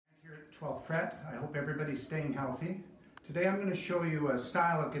12th fret. I hope everybody's staying healthy. Today I'm going to show you a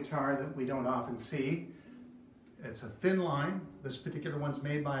style of guitar that we don't often see. It's a Thinline. This particular one's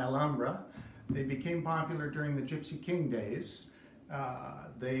made by Alhambra. They became popular during the Gypsy King days.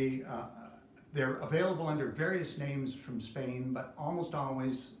 They're available under various names from Spain, but almost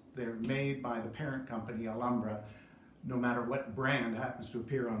always they're made by the parent company, Alhambra, no matter what brand happens to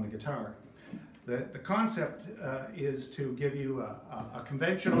appear on the guitar. The concept is to give you a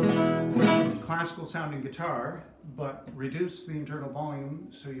conventional classical sounding guitar, but reduce the internal volume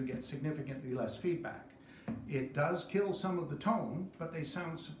so you get significantly less feedback. It does kill some of the tone, but they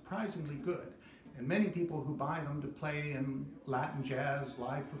sound surprisingly good. And many people who buy them to play in Latin jazz,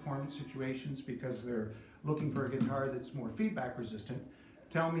 live performance situations because they're looking for a guitar that's more feedback resistant,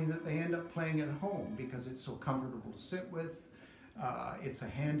 tell me that they end up playing at home because it's so comfortable to sit with. It's a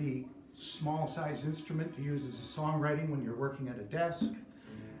handy small size instrument to use as a songwriting when you're working at a desk.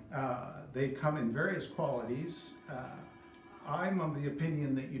 They come in various qualities. I'm of the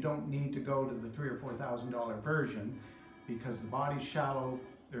opinion that you don't need to go to the $3,000 or $4,000 version because the body's shallow,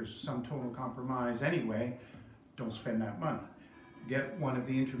 there's some tonal compromise anyway. Don't spend that money. Get one of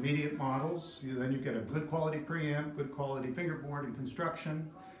the intermediate models, then you get a good quality preamp, good quality fingerboard and construction.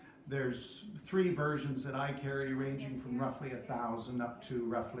 There's 3 versions that I carry ranging from roughly $1,000 up to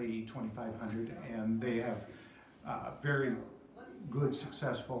roughly $2,500, and they have very good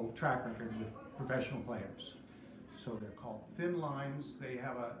successful track record with professional players. So they're called Thinlines. They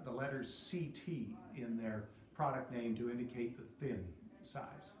have the letters CT in their product name to indicate the thin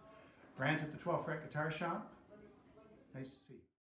size. Grant at the 12th Fret Guitar Shop. Nice to see you.